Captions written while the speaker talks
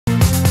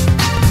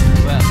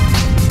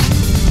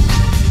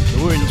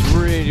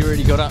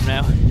really got up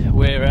now.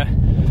 We're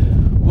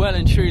well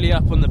and truly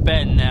up on the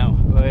bend now.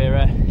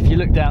 We're, if you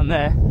look down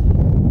there,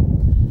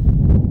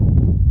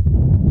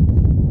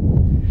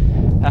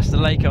 that's the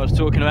lake I was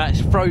talking about.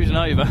 It's frozen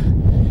over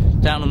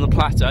down on the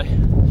plateau.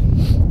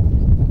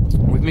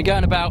 We've been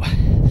going about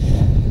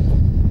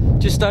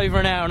just over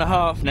an hour and a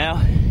half now,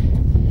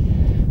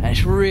 and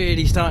it's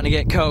really starting to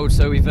get cold,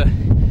 so we've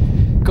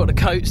got the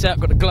coats out,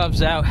 got the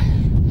gloves out.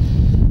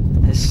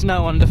 There's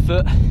snow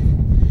underfoot.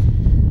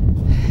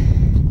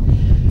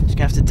 Just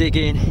gonna have to dig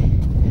in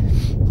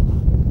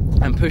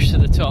and push to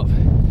the top.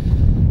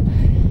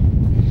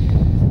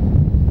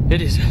 It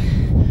is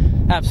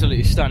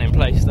absolutely stunning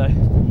place though.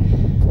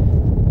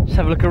 Let's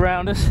have a look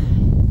around us.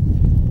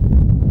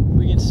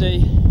 We can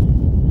see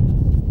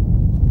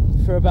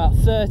for about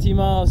 30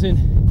 miles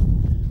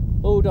in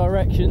all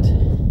directions.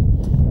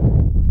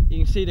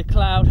 You can see the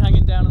cloud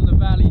hanging down on the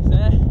valleys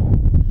there.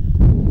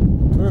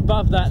 We're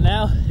above that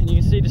now, and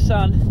you can see the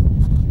sun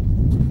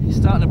is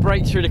starting to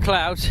break through the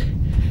clouds.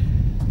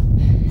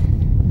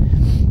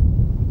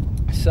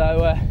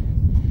 So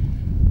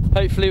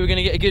hopefully we're going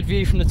to get a good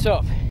view from the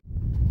top.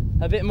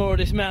 A bit more of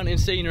this mountain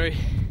scenery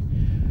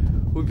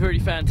would be pretty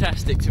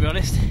fantastic, to be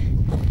honest.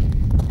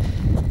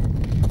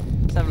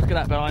 Let's have a look at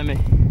that behind me.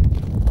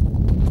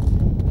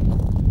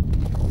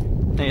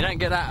 Now, you don't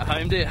get that at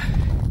home, do you?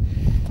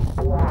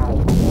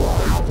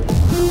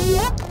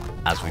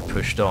 As we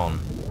pushed on,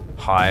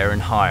 higher and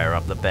higher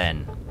up the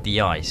bend, the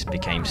ice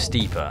became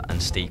steeper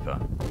and steeper.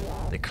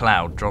 The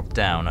cloud dropped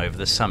down over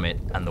the summit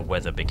and the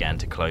weather began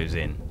to close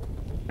in.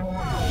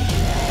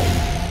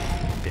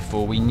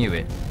 Before we knew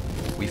it,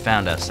 we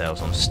found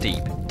ourselves on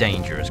steep,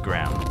 dangerous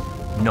ground.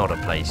 Not a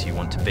place you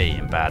want to be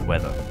in bad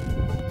weather.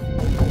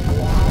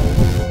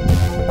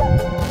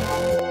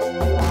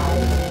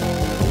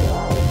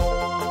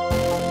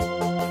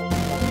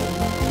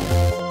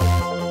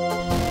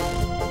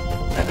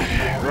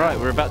 Right,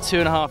 we're about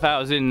 2.5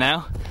 hours in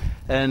now,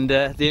 and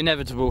the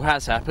inevitable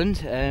has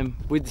happened.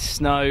 With the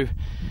snow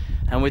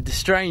and with the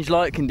strange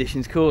light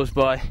conditions caused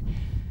by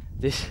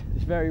this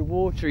very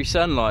watery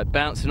sunlight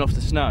bouncing off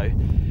the snow,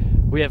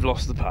 we have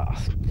lost the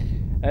path.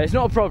 It's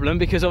not a problem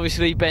because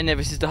obviously Ben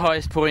Nevis is the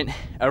highest point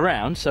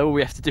around, so all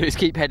we have to do is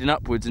keep heading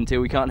upwards until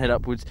we can't head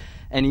upwards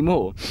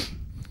anymore.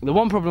 The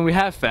one problem we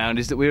have found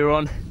is that we were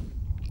on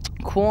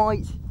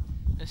quite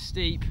a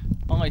steep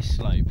ice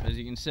slope, as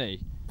you can see.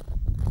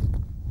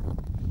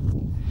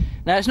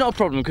 Now it's not a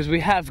problem because we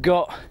have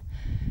got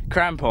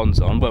crampons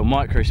on, well,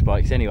 micro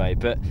spikes anyway,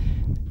 but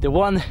the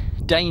one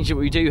danger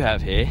we do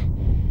have here,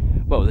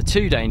 well, the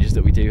two dangers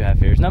that we do have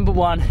here is, number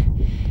one,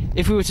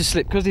 if we were to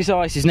slip, because this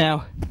ice is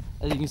now,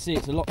 as you can see,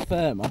 it's a lot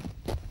firmer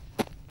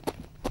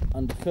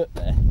underfoot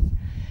there,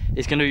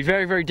 it's going to be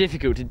very, very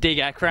difficult to dig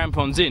our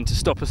crampons in to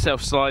stop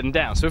ourselves sliding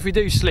down. So if we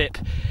do slip,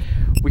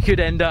 we could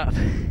end up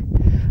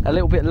a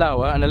little bit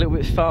lower and a little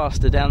bit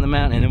faster down the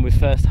mountain than we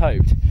first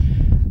hoped.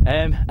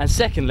 And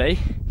secondly,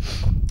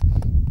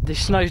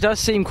 this snow does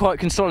seem quite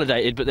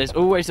consolidated, but there's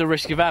always the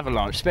risk of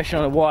avalanche, especially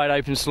on a wide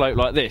open slope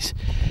like this.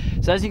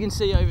 So as you can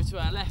see over to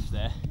our left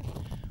there,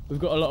 we've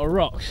got a lot of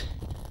rocks.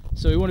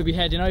 So we want to be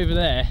heading over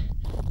there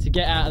to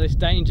get out of this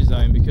danger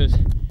zone, because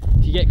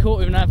if you get caught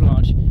with an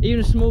avalanche, even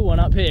a small one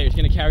up here, is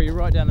going to carry you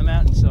right down the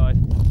mountainside.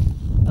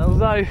 And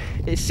although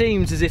it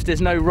seems as if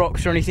there's no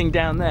rocks or anything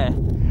down there,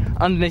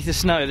 underneath the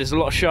snow there's a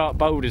lot of sharp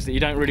boulders that you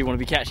don't really want to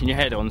be catching your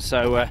head on.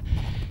 So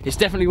it's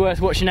definitely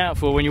worth watching out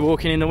for when you're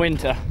walking in the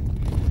winter.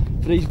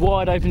 For these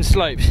wide open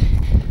slopes,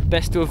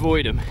 best to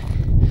avoid them.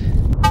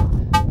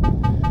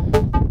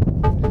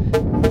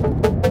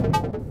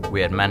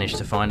 We had managed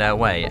to find our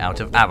way out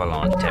of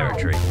avalanche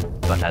territory,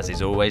 but as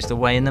is always the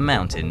way in the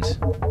mountains,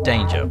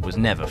 danger was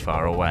never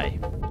far away.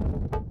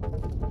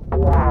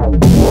 Well,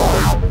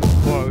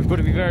 we've got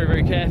to be very,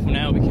 very careful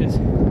now, because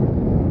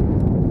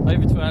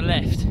over to our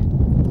left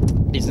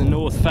is the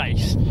north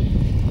face.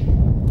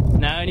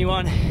 Now,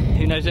 anyone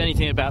who knows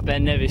anything about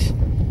Ben Nevis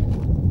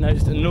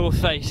knows that the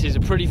north face is a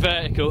pretty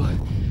vertical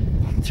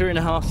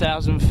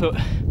 3,500 foot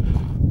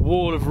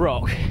wall of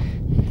rock,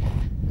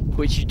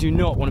 which you do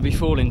not want to be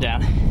falling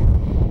down.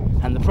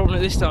 And the problem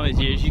at this time of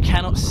year is you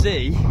cannot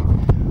see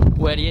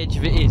where the edge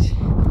of it is,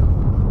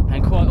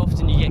 and quite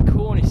often you get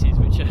cornices,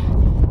 which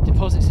are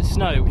deposits of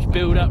snow which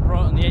build up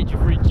right on the edge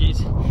of ridges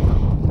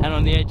and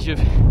on the edge of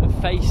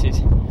faces,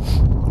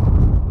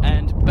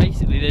 and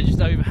basically they're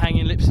just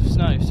overhanging lips of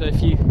snow. So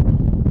if you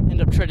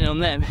end up treading on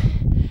them,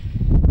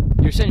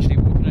 you're essentially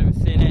walking over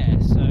thin air.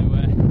 So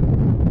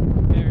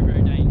very,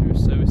 very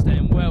dangerous. So we're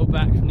staying well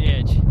back from the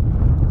edge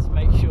to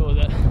make sure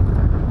that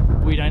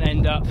we don't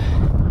end up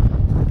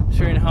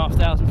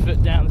 3,500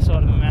 foot down the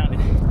side of a mountain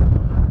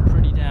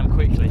pretty damn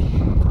quickly.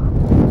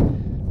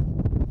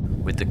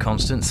 With the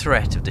constant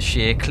threat of the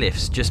sheer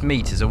cliffs just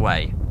meters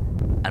away,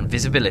 and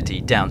visibility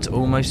down to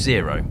almost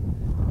zero,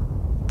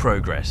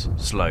 progress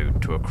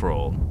slowed to a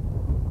crawl.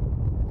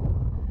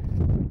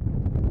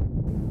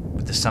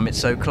 With the summit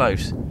so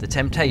close, the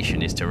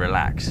temptation is to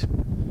relax,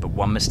 but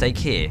one mistake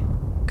here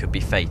could be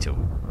fatal.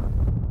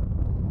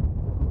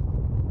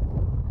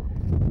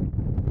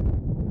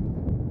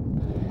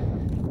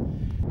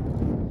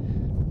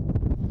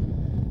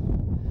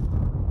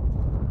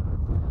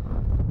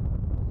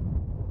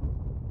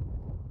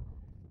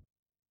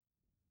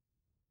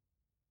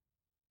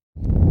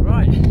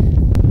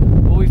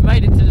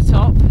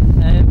 top.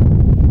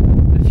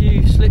 A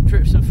few slip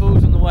trips and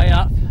falls on the way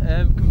up.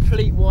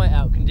 Complete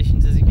whiteout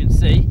conditions, as you can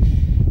see.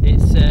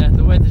 It's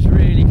the weather's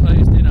really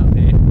closed in up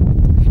here.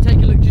 If you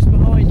take a look just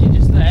behind you,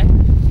 just there,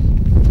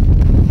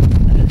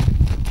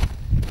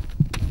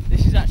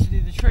 this is actually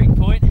the trig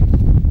point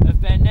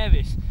of Ben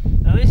Nevis.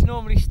 Now this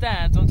normally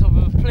stands on top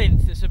of a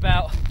plinth that's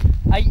about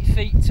 8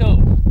 feet tall,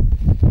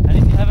 and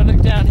if you have a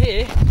look down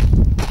here,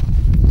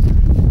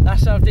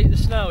 that's how deep the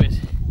snow is.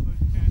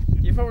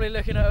 You're probably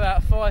looking at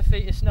about 5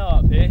 feet of snow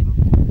up here,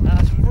 and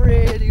that's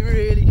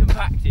really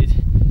compacted.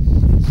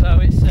 So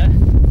it's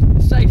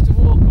safe to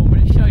walk on, but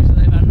it shows that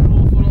they've had an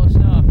awful lot of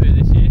snow up here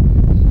this year.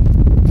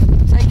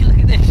 Take a look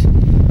at this.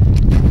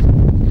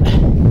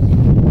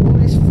 All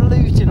this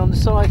fluting on the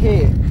side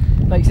here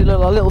makes it look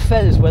like little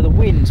feathers where the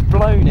wind's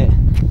blown it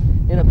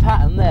in a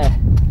pattern there,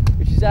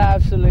 which is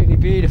absolutely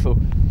beautiful.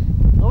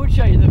 I would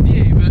show you the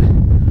view, but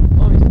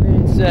obviously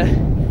it's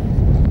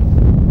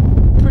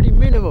pretty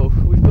minimal.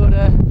 We've got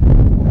the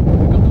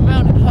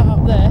mountain hut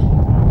up there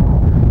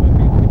where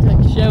people can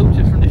take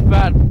shelter from this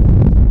bad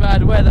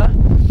weather.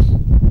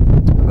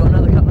 We've got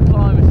another couple of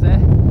climbers there,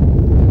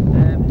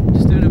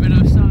 just doing a bit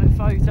of a summit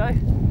photo.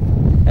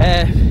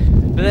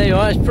 But there you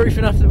are, it's proof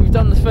enough that we've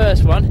done the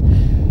first one.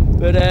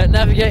 But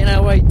navigating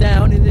our way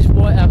down in this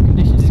whiteout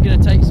conditions is going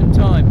to take some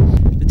time.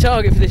 The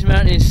target for this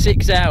mountain is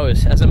 6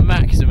 hours as a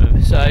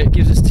maximum, so it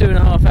gives us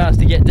 2.5 hours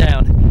to get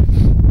down.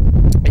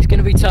 It's going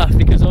to be tough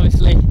because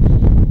obviously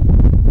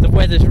the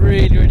weather's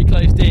really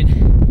closed in,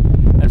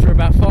 and for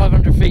about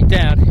 500 feet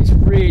down it's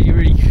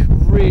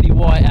really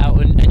white out,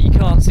 and you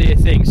can't see a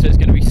thing, so it's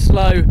going to be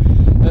slow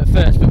at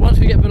first, but once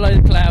we get below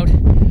the cloud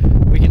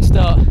we can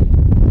start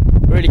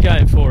really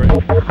going for it.